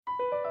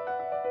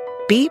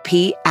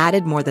BP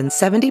added more than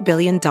 $70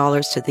 billion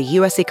to the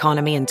U.S.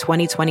 economy in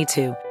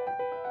 2022.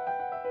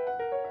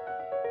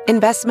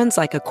 Investments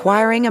like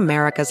acquiring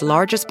America's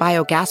largest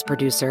biogas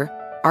producer,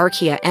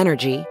 Archaea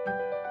Energy,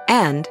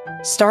 and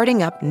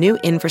starting up new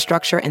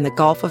infrastructure in the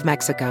Gulf of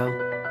Mexico.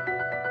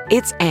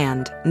 It's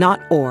and,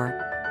 not or.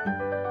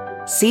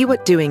 See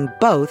what doing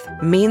both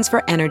means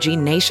for energy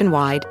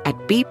nationwide at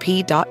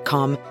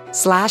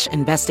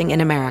bp.com/investing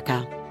in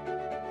America.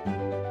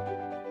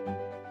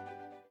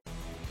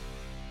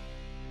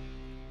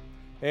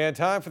 And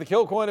time for the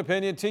Kilcoyne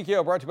Opinion.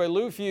 TKO brought to you by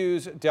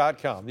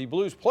LouFuse.com. The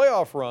Blues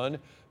playoff run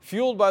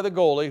fueled by the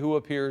goalie who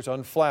appears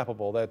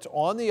unflappable. That's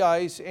on the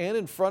ice and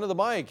in front of the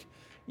mic.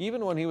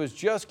 Even when he was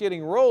just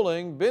getting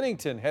rolling,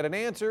 Binnington had an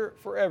answer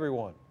for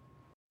everyone.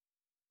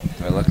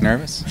 Do I look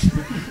nervous?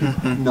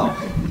 No.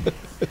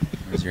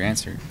 Where's your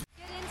answer?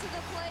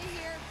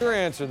 Your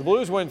answer. The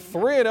Blues went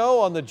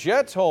 3-0 on the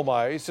Jets' home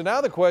ice. So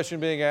now the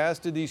question being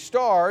asked, did the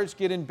Stars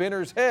get in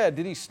Binner's head?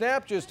 Did he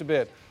snap just a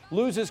bit?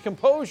 Lose his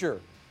composure?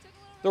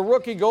 The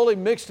rookie goalie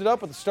mixed it up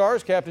with the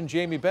Stars captain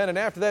Jamie Benn, and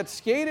after that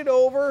skated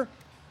over,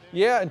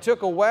 and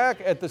took a whack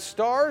at the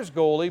Stars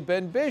goalie,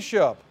 Ben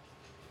Bishop.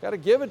 Got to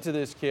give it to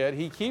this kid.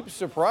 He keeps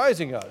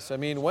surprising us. I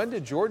mean, when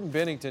did Jordan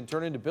Binnington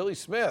turn into Billy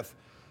Smith?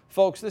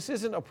 Folks, this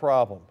isn't a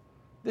problem.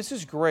 This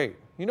is great.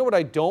 You know what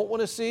I don't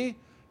want to see?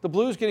 The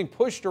Blues getting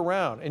pushed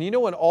around. And you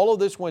know when all of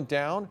this went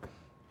down?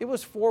 It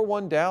was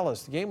 4-1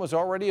 Dallas. The game was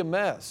already a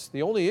mess.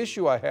 The only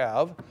issue I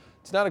have,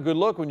 it's not a good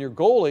look when your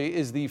goalie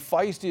is the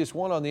feistiest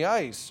one on the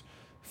ice.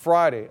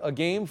 Friday, a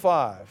Game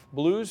 5.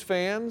 Blues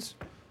fans,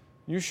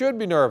 you should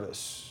be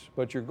nervous,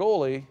 but your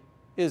goalie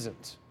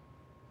isn't.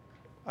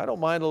 I don't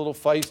mind a little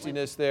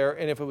feistiness there,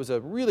 and if it was a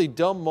really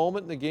dumb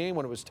moment in the game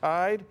when it was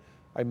tied,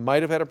 I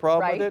might have had a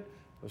problem with it.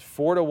 It was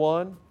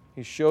 4-1.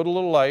 He showed a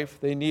little life.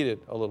 They needed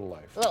a little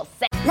life.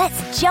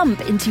 Let's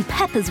jump into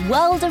Peppa's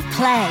world of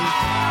play.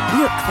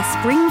 Look for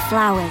spring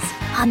flowers,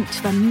 hunt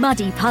for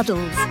muddy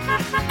puddles,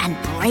 and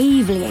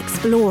bravely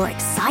explore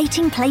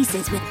exciting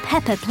places with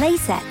Peppa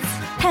playsets.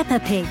 Peppa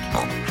Pig.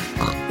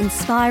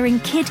 Inspiring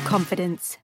kid confidence.